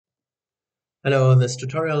Hello, this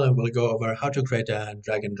tutorial will go over how to create a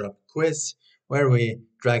drag and drop quiz where we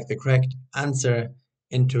drag the correct answer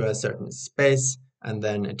into a certain space and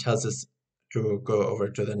then it tells us to go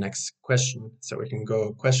over to the next question. So we can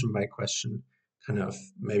go question by question, kind of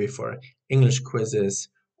maybe for English quizzes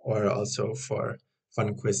or also for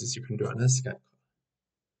fun quizzes you can do on a Skype call.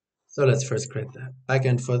 So let's first create the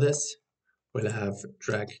backend for this. We'll have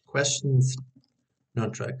drag questions,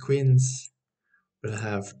 not drag queens. We'll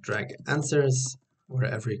have drag answers, where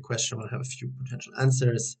every question will have a few potential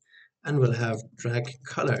answers, and we'll have drag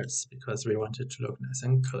colors because we want it to look nice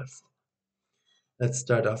and colorful. Let's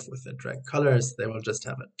start off with the drag colors. They will just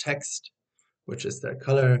have a text, which is their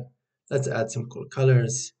color. Let's add some cool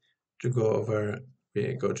colors. To go over,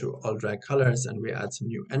 we go to all drag colors and we add some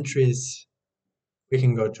new entries. We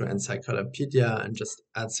can go to Encyclopedia and just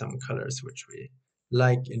add some colors which we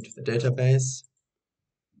like into the database.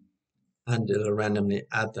 And it'll randomly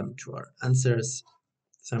add them to our answers.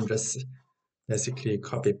 So I'm just basically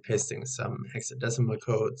copy pasting some hexadecimal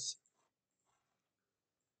codes.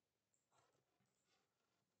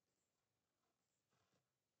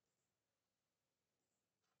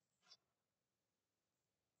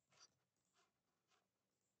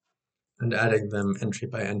 And adding them entry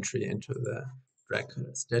by entry into the drag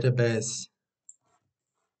colors database.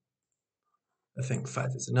 I think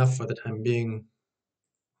 5 is enough for the time being.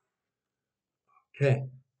 Okay,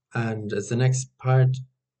 and as the next part,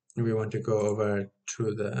 we want to go over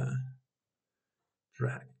to the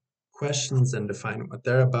drag questions and define what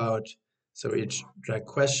they're about. So each drag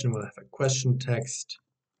question will have a question text.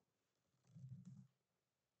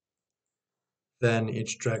 Then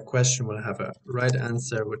each drag question will have a right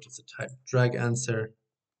answer, which is a type drag answer.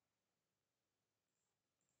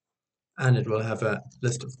 And it will have a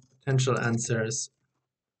list of potential answers.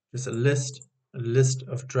 Just a list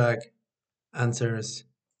of drag answers.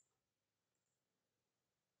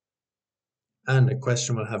 And a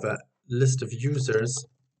question will have a list of users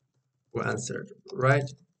who answered right.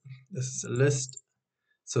 This is a list.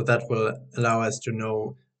 So that will allow us to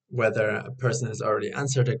know whether a person has already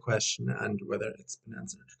answered a question and whether it's been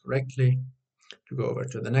answered correctly. To go over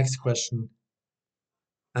to the next question.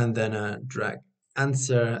 And then a drag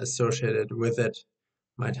answer associated with it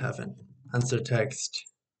might have an answer text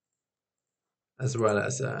as well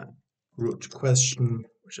as a root question,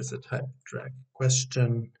 which is a type drag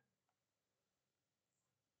question.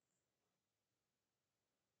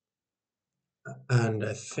 And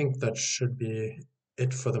I think that should be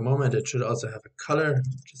it for the moment. It should also have a color,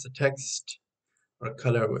 which is a text, or a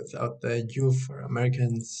color without the U for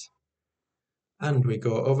Americans. And we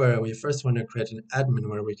go over, we first want to create an admin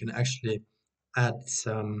where we can actually add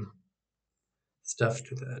some stuff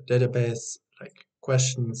to the database, like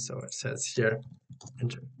questions. So it says here,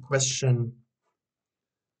 enter question,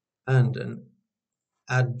 and an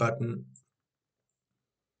add button.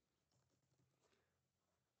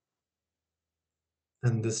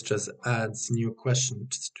 And this just adds new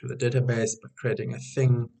questions to the database by creating a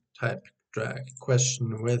thing type drag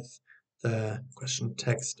question with the question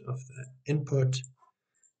text of the input.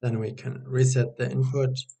 Then we can reset the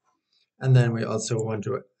input. And then we also want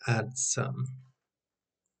to add some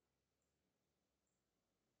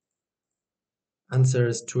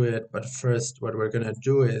answers to it. But first, what we're going to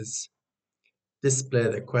do is display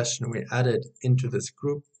the question we added into this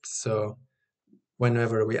group. So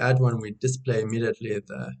whenever we add one, we display immediately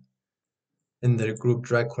in the group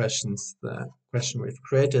drag questions the question we've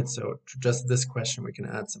created. So to just this question, we can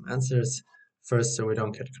add some answers. First, so we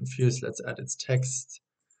don't get confused, let's add its text.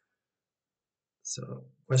 So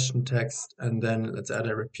question text, and then let's add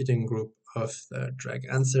a repeating group of the drag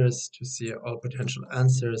answers to see all potential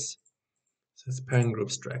answers. So it's parent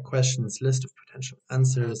groups drag questions, list of potential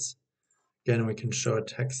answers. Again, we can show a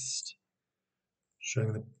text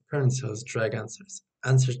showing the parent cells drag answers,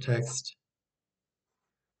 answer text.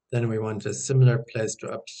 Then we want a similar place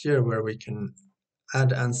to up here where we can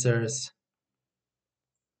add answers,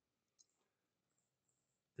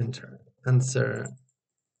 enter answer,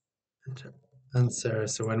 enter answer.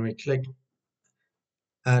 So when we click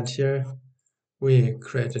add here, we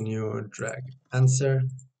create a new drag answer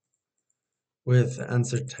with the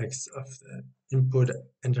answer text of the input,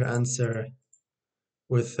 enter answer,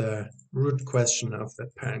 with the root question of the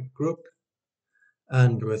parent group,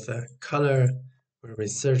 and with a color where we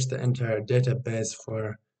search the entire database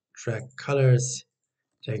for drag colors,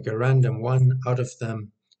 take a random one out of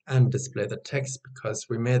them, and display the text because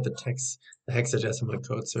we made the text the hexadecimal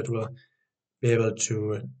code, so it will be able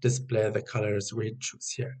to display the colors we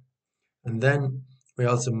choose here. And then we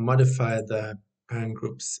also modify the parent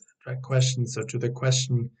group's drag question. So to the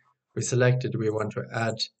question we selected, we want to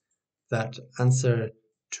add that answer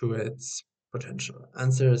to its potential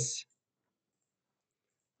answers.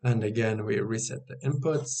 And again, we reset the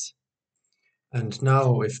inputs. And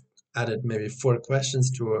now we've added maybe four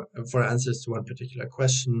answers to one particular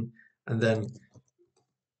question, and then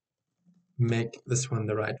make this one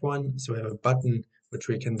the right one. So we have a button which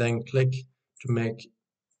we can then click to make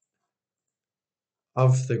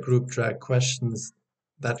of the group drag questions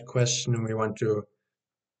that question we want to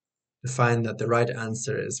define that the right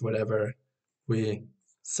answer is whatever we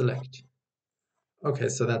select. Okay,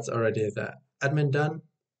 so that's already the admin done.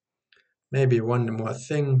 Maybe one more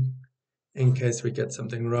thing in case we get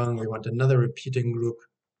something wrong. We want another repeating group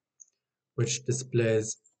which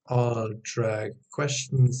displays all drag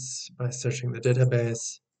questions by searching the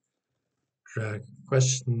database. Drag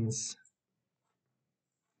questions.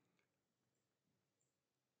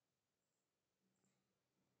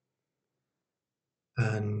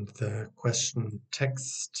 And the question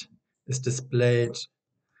text is displayed,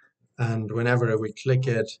 and whenever we click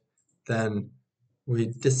it, then we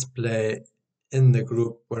display in the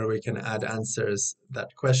group where we can add answers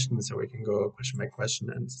that question, so we can go question by question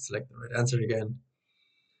and select the right answer again.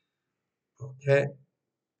 Okay,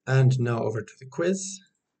 and now over to the quiz.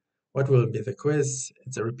 What will be the quiz?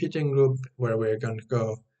 It's a repeating group where we're going to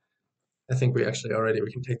go. I think we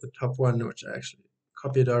can take the top one, which I actually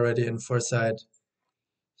copied already in Foresight.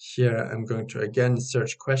 Here I'm going to again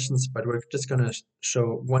search questions, but we're just going to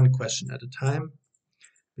show one question at a time,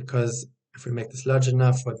 because if we make this large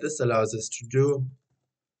enough, what this allows us to do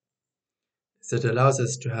is it allows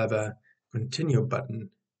us to have a continue button,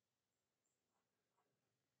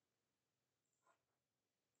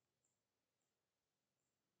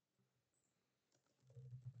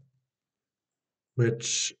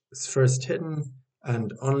 which is first hidden,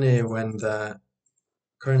 and only when the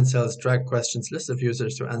current cells drag questions list of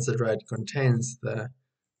users who answered right contains the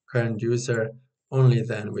current user, only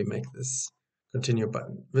then we make this continue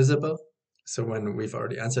button visible. So when we've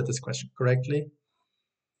already answered this question correctly,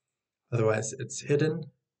 otherwise it's hidden.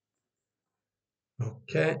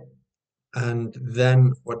 Okay, and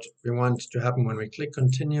then what we want to happen when we click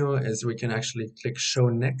continue is we can actually click show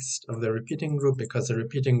next of the repeating group, because the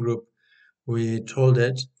repeating group, we told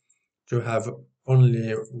it to have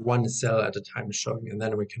only one cell at a time showing, and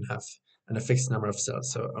then we can have a fixed number of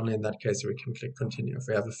cells. So only in that case we can click continue if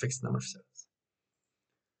we have a fixed number of cells.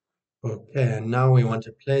 Okay, and now we want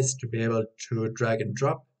a place to be able to drag and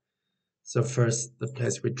drop. So first the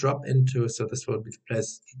place we drop into, so this will be the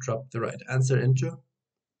place to drop the right answer into.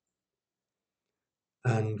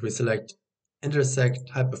 And we select intersect,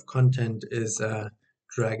 type of content is a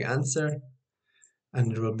drag answer,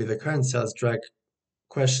 and it will be the current cell's drag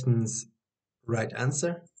questions right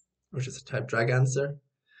answer, which is a type drag answer.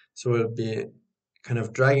 So we'll be kind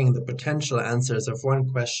of dragging the potential answers of one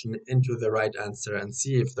question into the right answer and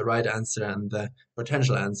see if the right answer and the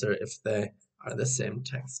potential answer, if they are the same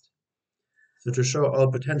text. So to show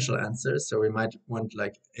all potential answers, so we might want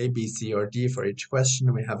like A, B, C, or D for each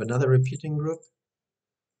question, we have another repeating group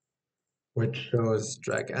which shows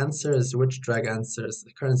drag answers, which drag answers,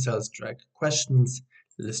 the current cell's drag questions,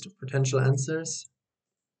 list of potential answers.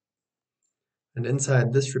 And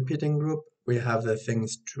inside this repeating group, we have the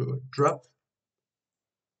things to drop.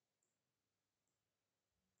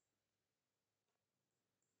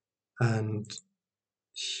 And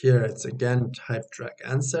here it's again type drag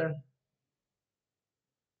answer.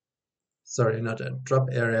 Sorry, not a drop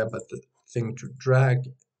area, but the thing to drag.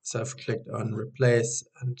 So I've clicked on replace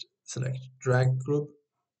and select drag group.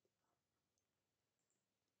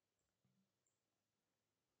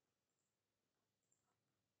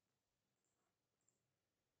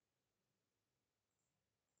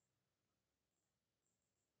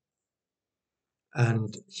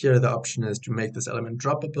 And here the option is to make this element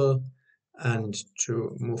droppable and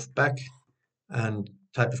to move back, and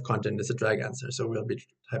type of content is a drag answer. So we'll be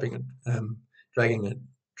dragging a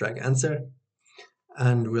drag answer,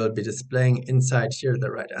 and we'll be displaying inside here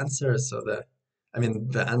the right answer. So the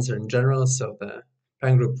answer in general. So the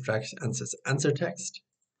parent group drag answers answer text.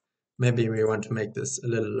 Maybe we want to make this a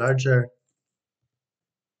little larger,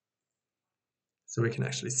 so we can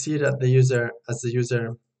actually see it as the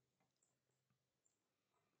user.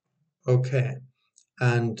 Okay,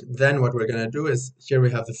 and then what we're going to do is, here we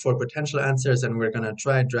have the 4 potential answers, and we're going to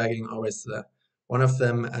try dragging always one of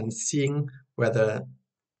them and seeing whether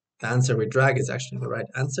the answer we drag is actually the right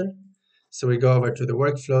answer. So we go over to the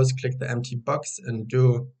workflows, click the empty box, and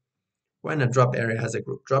do when a drop area has a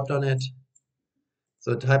group dropped on it.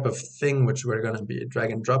 So the type of thing which we're going to be drag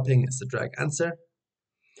and dropping is the drag answer.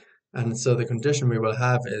 And so the condition we will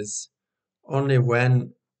have is only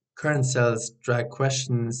when current cells drag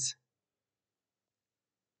questions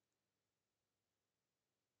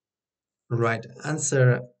right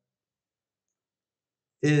answer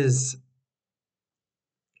is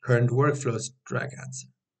current workflow's drag answer.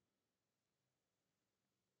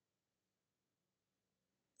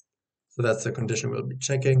 So that's the condition we'll be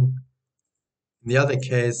checking. In the other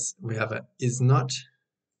case, we have a is not.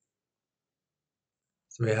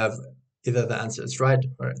 So we have either the answer is right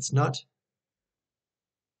or it's not.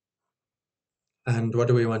 And what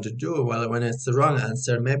do we want to do? Well, when it's the wrong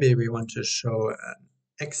answer, maybe we want to show an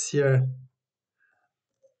X here.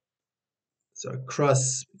 So a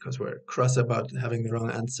cross, because we're cross about having the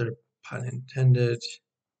wrong answer, pun intended.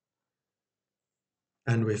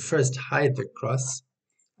 And we first hide the cross,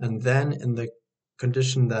 and then in the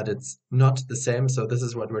condition that it's not the same, so this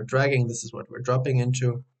is what we're dragging, this is what we're dropping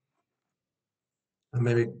into, and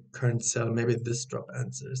maybe current cell, maybe this drop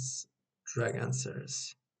answers, drag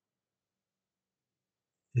answers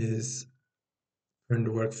is current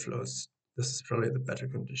workflows. This is probably the better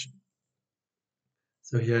condition.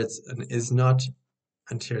 So here it's an is not,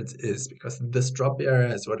 and here it is, because this drop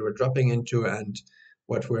area is what we're dropping into, and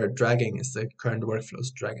what we're dragging is the current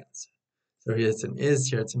workflow's drag answer. So here it's an is,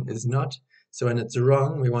 here it's an is not. So when it's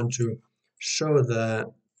wrong, we want to show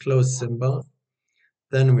the close symbol.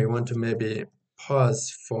 Then we want to maybe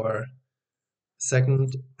pause for a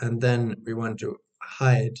second, and then we want to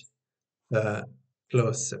hide the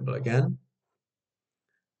close symbol again.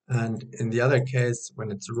 And in the other case,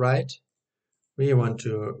 when it's right, we want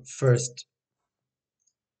to first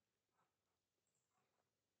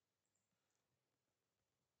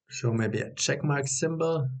show maybe a check mark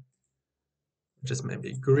symbol, which is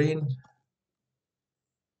maybe green,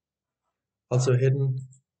 also hidden.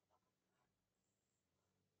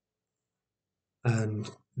 And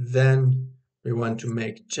then we want to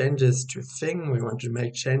make changes to thing, we want to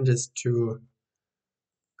make changes to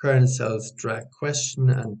current cell's drag question,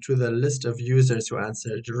 and to the list of users who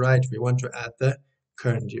answered right, we want to add the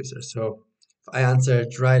current user. So if I answered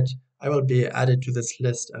right, I will be added to this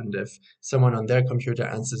list, and if someone on their computer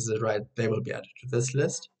answers it right, they will be added to this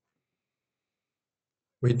list.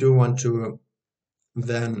 We do want to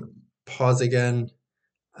then pause again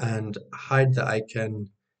and hide the icon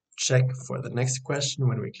check for the next question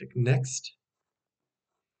when we click next.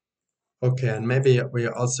 Okay, and maybe we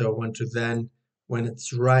also want to then, when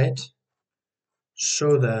it's right,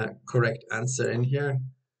 show the correct answer in here.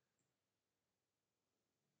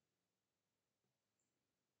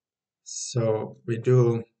 So we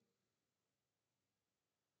do,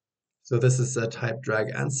 so this is a type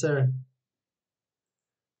drag answer,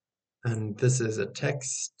 and this is a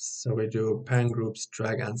text. So we do parent groups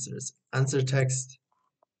drag answers answer text,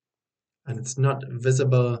 and it's not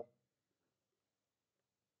visible.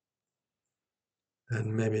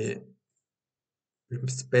 And maybe we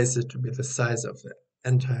space it to be the size of the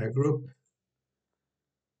entire group,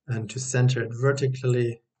 and to center it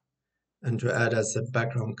vertically, and to add as a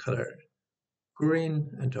background color green,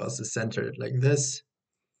 and to also center it like this.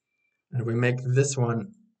 And we make this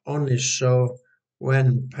one only show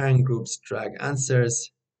when parent groups drag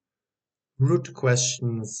answers, root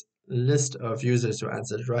questions, list of users who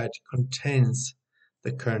answered right contains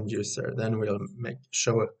the current user. Then we'll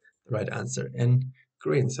show the right answer in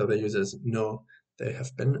green, so the users know they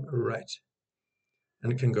have been right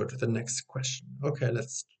and can go to the next question. Okay,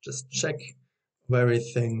 let's just check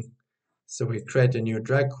everything. So we create a new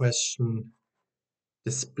drag question,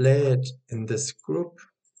 display it in this group.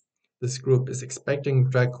 This group is expecting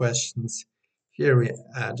drag questions. Here we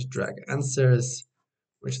add drag answers,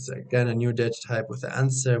 which is again a new data type with the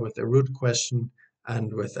answer, with the root question,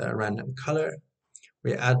 and with a random color.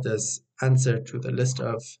 We add this answer to the list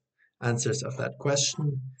of answers of that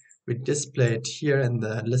question. We display it here in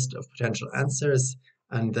the list of potential answers,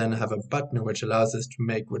 and then have a button which allows us to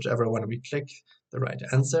make whichever one we click the right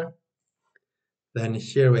answer. Then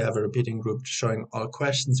here we have a repeating group showing all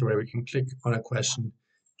questions, where we can click on a question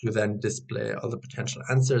to then display all the potential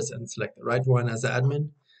answers and select the right one as the admin.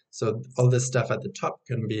 So all this stuff at the top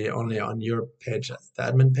can be only on your page as the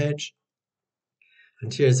admin page.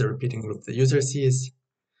 And here's a repeating group the user sees.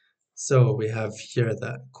 So we have here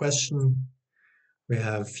the question. We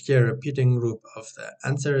have here a repeating group of the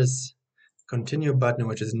answers, continue button,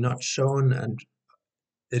 which is not shown, and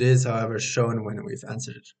it is, however, shown when we've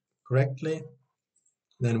answered it correctly.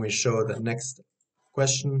 Then we show the next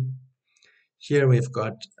question. Here we've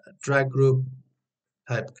got a drag group,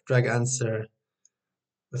 type drag answer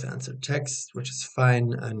with answer text, which is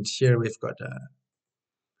fine. And here we've got a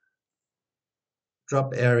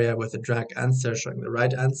drop area with a drag answer showing the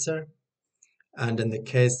right answer. And in the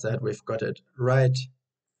case that we've got it right,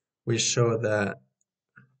 we show the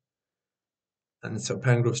And so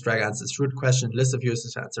parent groups drag answers root question, list of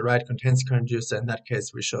users to answer right, contains current user. In that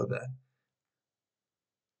case, we show the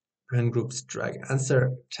parent groups drag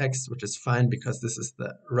answer text, which is fine because this is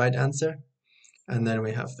the right answer. And then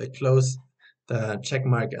we have the close, the check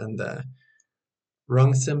mark, and the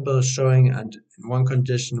wrong symbol showing. And in one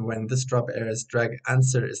condition, when this drop errors, drag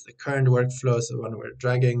answer is the current workflow, so the one we're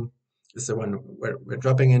dragging is the one we're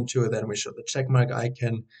dropping into. Then we show the check mark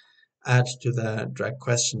icon, add to the drag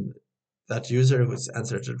question that user who's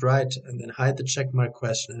answered it right, and then hide the check mark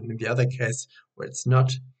question. And in the other case where it's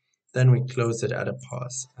not, then we close it at a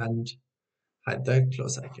pause and hide the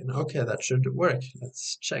close icon. Okay, that should work.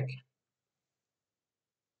 Let's check.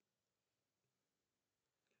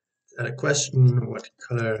 Add a question, what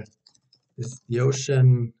color is the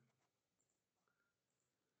ocean?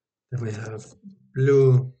 Then we have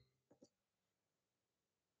blue,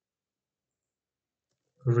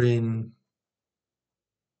 green,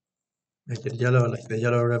 make it yellow like the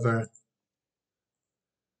yellow river.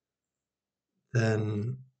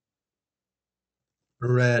 Then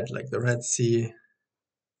red like the Red Sea.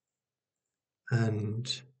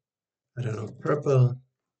 And I don't know, purple.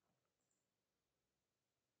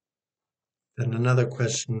 Then another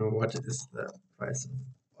question, what is the price of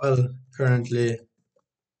oil currently?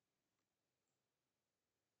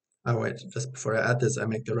 Oh wait, just before I add this, I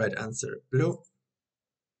make the right answer blue.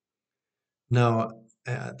 Now,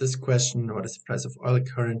 this question, what is the price of oil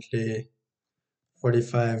currently?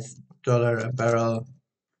 $45 a barrel.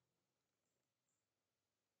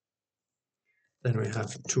 Then we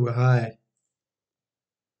have too high.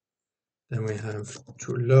 Then we have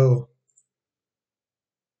too low.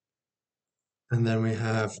 And then we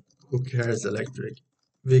have who cares, electric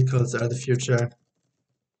vehicles are the future.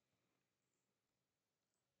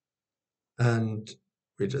 And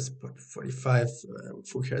we just put 45,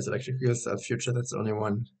 who cares, electric vehicles are the future, that's only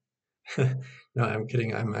one. No, I'm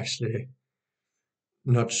kidding, I'm actually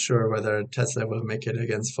not sure whether Tesla will make it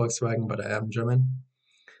against Volkswagen, but I am German.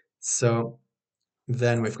 So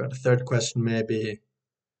then we've got a third question, maybe.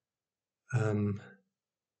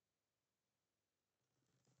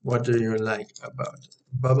 What do you like about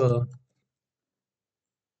Bubble?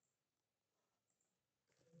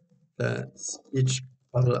 The speech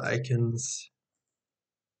bubble icons,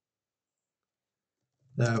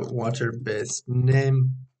 the water-based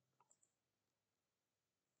name,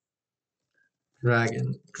 drag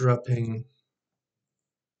and dropping,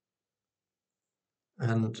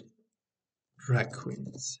 and drag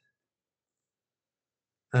queens.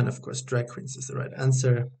 And of course, drag queens is the right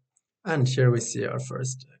answer. And here we see our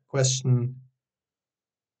first question.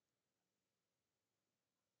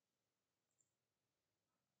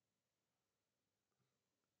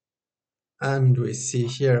 And we see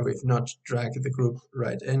here we've not dragged the group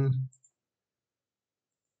right in.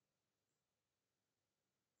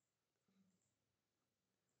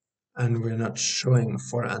 And we're not showing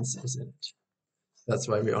 4 answers in it. That's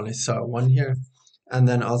why we only saw 1 here. And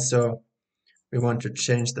then also we want to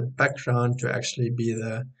change the background to actually be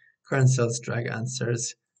the current cells drag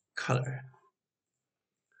answers color.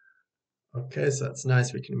 Okay, so that's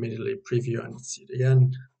nice. We can immediately preview and see it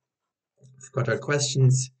again. We've got our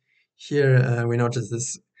questions. Here we notice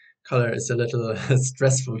this color is a little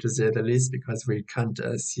stressful to say the least because we can't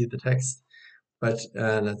see the text. But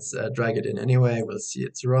let's drag it in anyway. We'll see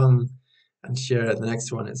it's wrong. And here the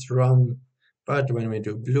next one is wrong. But when we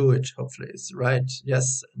do blue, it hopefully is right.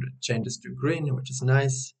 Yes, and it changes to green, which is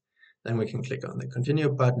nice. Then we can click on the continue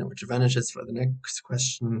button, which vanishes for the next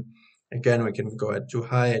question. Again, we can go at too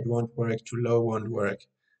high, it won't work, too low won't work,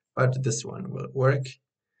 but this one will work.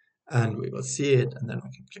 And we will see it, and then we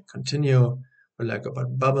can click continue. We'll like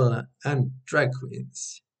about bubble and drag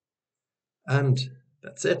queens. And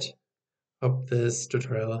that's it. Hope this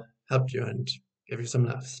tutorial helped you and gave you some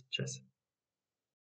laughs. Cheers.